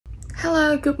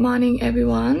Good morning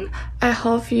everyone. I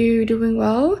hope you doing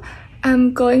well.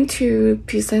 I'm going to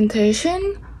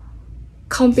presentation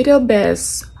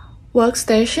computer-based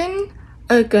workstation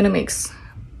ergonomics.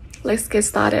 Let's get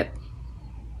started.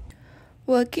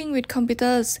 Working with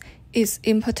computers is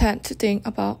important to think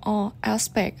about all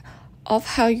aspects of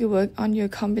how you work on your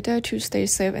computer to stay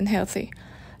safe and healthy,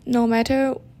 no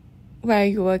matter where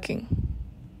you're working.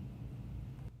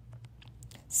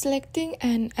 Selecting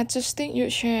and adjusting your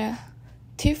chair.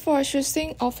 Tip for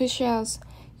choosing office chairs.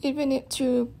 If you need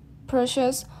to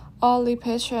purchase or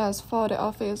repair chairs for the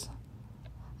office,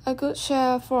 a good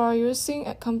chair for using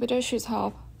a computer should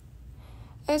have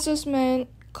adjustment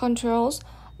controls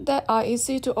that are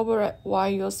easy to operate while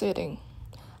you're sitting,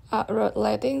 a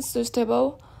rotating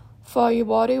suitable for your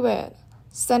body weight.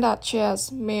 Standard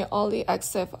chairs may only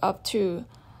accept up to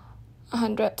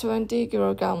 120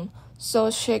 kg,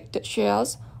 so check the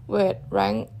chair's weight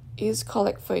rank is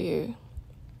correct for you.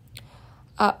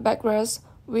 A backrest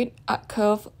with a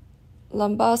curved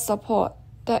lumbar support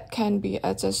that can be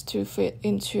adjusted to fit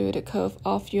into the curve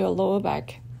of your lower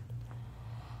back.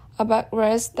 A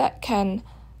backrest that can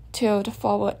tilt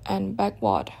forward and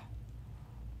backward.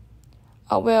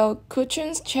 A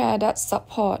well-cushioned chair that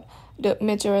supports the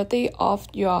majority of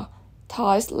your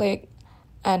thighs, leg,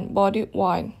 and body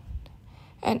weight.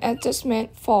 An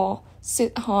adjustment for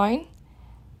seat height.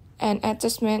 An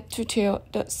adjustment to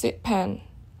tilt the seat pan.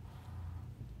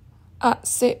 A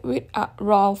seat with a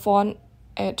round front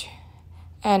edge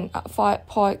and a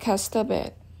 5-point caster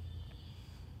bed.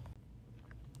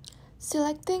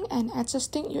 Selecting and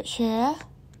adjusting your chair.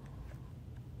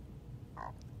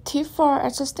 Tip for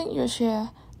adjusting your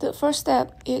chair. The first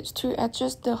step is to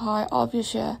adjust the height of your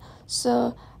chair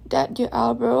so that your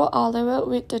elbows are level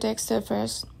with the desk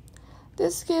surface.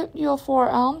 This gives your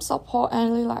forearm support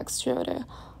and relaxed shoulder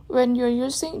when you're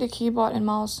using the keyboard and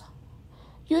mouse.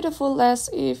 Use the footrest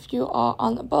if you are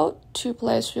unable to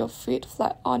place your feet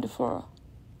flat on the floor.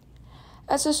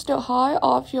 Adjust the height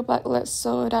of your back leg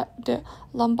so that the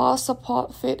lumbar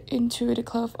support fits into the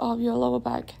curve of your lower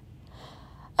back.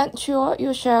 Ensure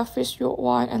your chair fits your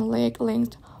waist and leg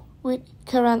length with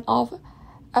current of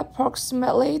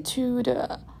approximately to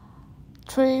the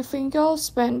 3-finger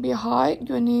span behind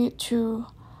your knee to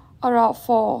allow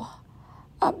for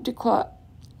adequate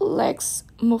legs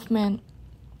movement.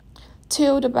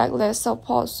 Tilt the back leg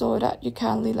support so that you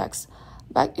can relax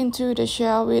back into the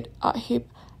chair with a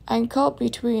hip angle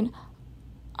between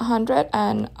 100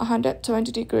 and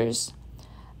 120 degrees.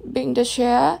 Bring the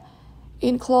chair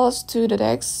in close to the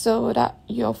desk so that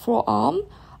your forearms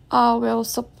are well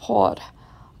supported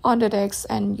on the desk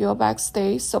and your back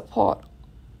stays supported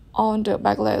on the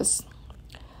backrest.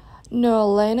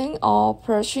 No leaning or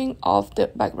pushing of the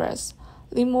backrest.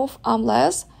 Remove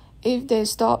armrests if they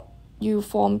stop you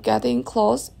from getting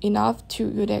close enough to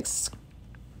your desk.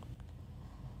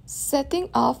 Setting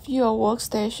up your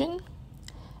workstation.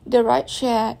 The right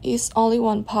chair is only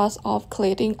one part of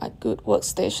creating a good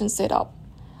workstation setup.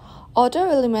 Other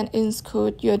elements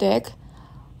include your desk,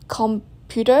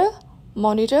 computer,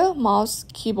 monitor, mouse,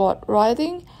 keyboard,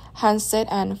 writing, handset,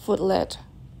 and footrest.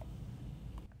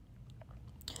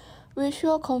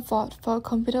 Visual comfort for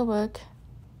computer work.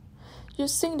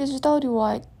 Using digital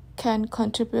device can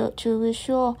contribute to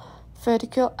visual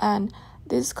fatigue and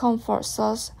discomfort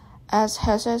such as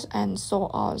headaches and sore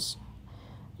eyes.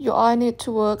 Your eye need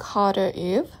to work harder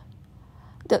if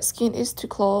the screen is too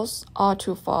close or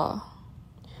too far.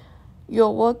 You're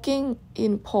working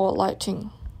in poor lighting.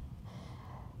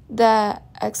 The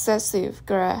excessive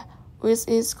glare, which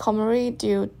is commonly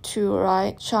due to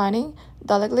light shining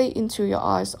directly into your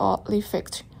eyes or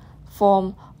reflect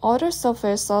from other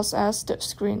surfaces such as the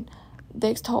screen,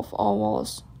 desktop, or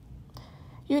walls.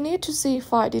 You need to see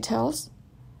fine details.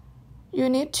 You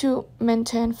need to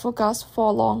maintain focus for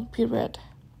a long period.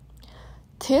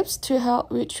 Tips to help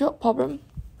with your problem.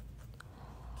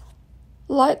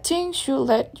 Lighting should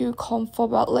let you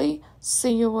comfortably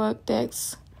see your work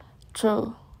desk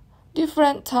through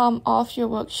different times of your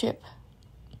work shift.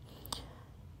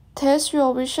 Test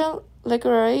your vision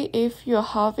regularly if you're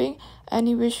having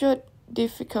any visual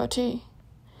difficulty.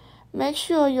 Make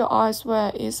sure your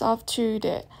eyewear is up to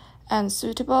date and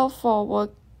suitable for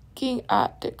working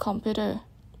at the computer.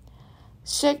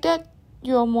 Check that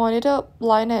your monitor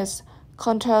brightness,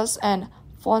 contrast, and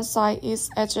font size is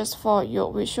adjusted for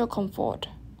your visual comfort.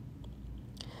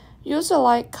 Use a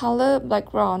light color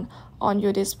background on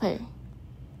your display.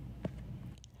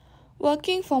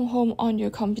 Working from home on your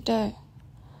computer.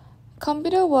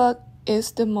 Computer work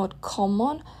is the most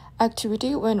common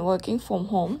activity when working from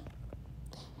home.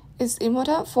 It's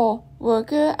important for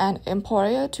worker and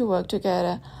employer to work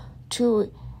together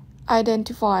to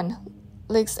identify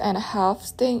leaks and have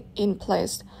things in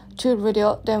place to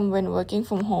reduce them when working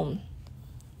from home.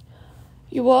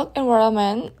 Your work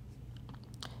environment.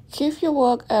 Keep your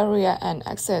work area and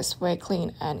access way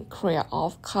clean and clear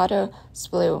of clutter,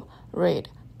 spill, read,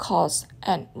 costs,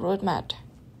 and road mat.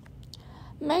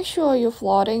 Make sure your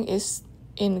flooring is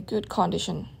in good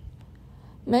condition.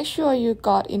 Make sure you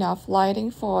got enough lighting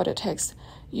for the text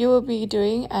you will be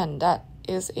doing and that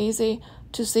is easy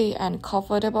to see and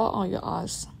comfortable on your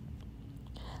eyes.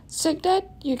 Check that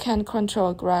you can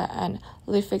control glare and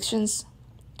reflections.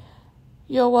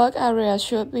 Your work area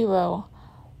should be well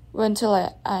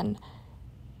ventilated and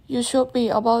you should be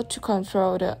able to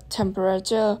control the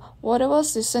temperature whatever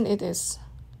season it is.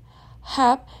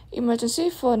 Have emergency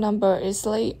phone number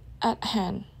easily at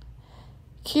hand.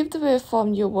 Keep the way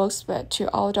from your workspace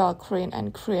to outdoor clean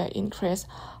and clear in case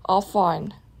of fire.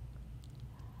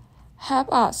 Have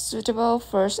a suitable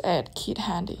first aid kit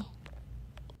handy.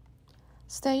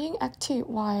 Staying active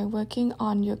while working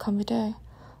on your computer.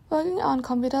 Working on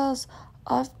computers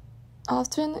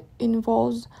often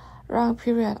involves long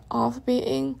period of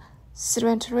being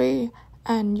sedentary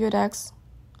and your desk.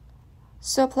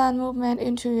 So plan movement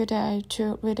into your day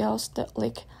to reduce the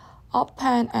risk of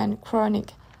pain and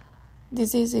chronic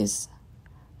diseases.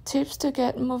 Tips to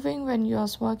get moving when you're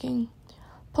working.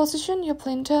 Position your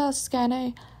printer,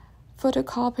 scanner,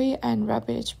 photocopy, and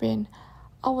rubbish bin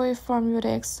away from your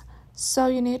desk so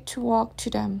you need to walk to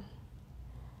them.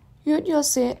 Use your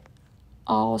seat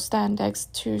or stand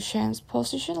desk to change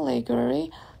position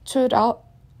regularly throughout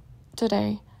the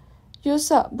day.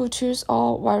 Use a Bluetooth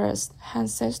or wireless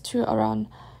handset to allow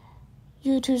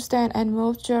you to stand and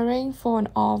move during phone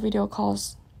or video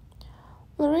calls.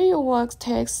 Vary your work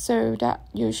takes so that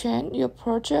you change your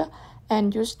posture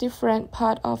and use different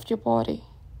parts of your body.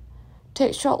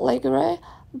 Take short regular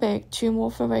breaks to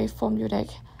move away from your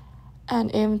desk and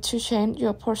aim to change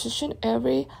your position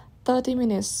every 30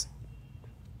 minutes.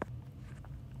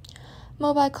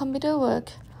 Mobile computer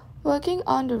work. Working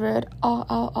on the road or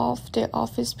out of the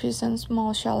office presents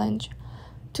more challenge.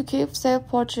 To keep safe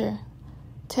posture,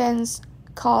 tents,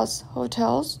 cars,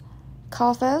 hotels,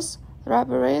 cafes,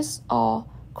 libraries, or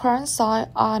current sites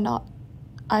are not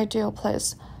ideal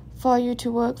place for you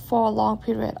to work for a long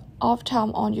period of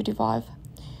time on your device.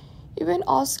 Even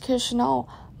occasional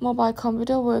mobile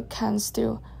computer work can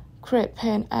still create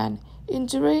pain and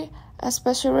injury,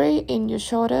 especially in your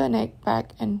shoulder, neck,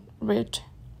 back, and wrist.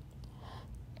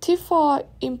 Tip for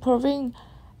improving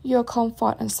your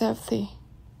comfort and safety.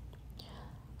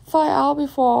 Find out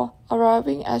before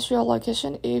arriving at your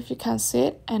location if you can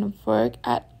sit and work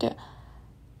at the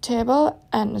table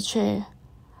and a chair.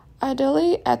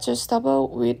 Ideally adjustable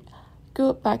with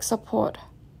good back support.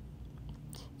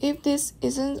 If this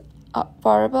isn't a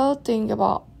variable, think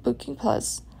about booking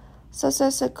place, such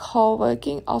as a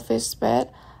co-working office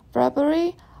bed,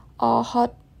 library, or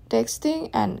hot desking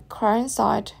and client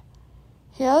side.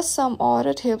 Here are some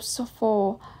other tips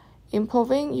for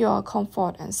improving your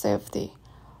comfort and safety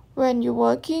when you're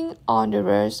working on the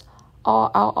road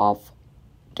or out of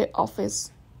the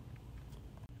office.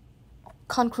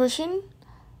 Conclusion: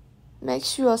 make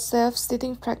sure safe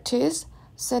sitting practice,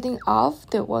 setting up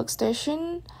the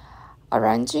workstation,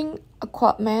 arranging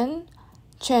equipment,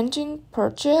 changing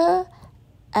posture,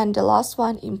 and the last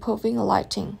one, improving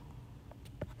lighting.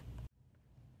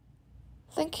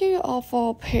 Thank you all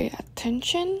for paying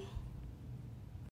attention.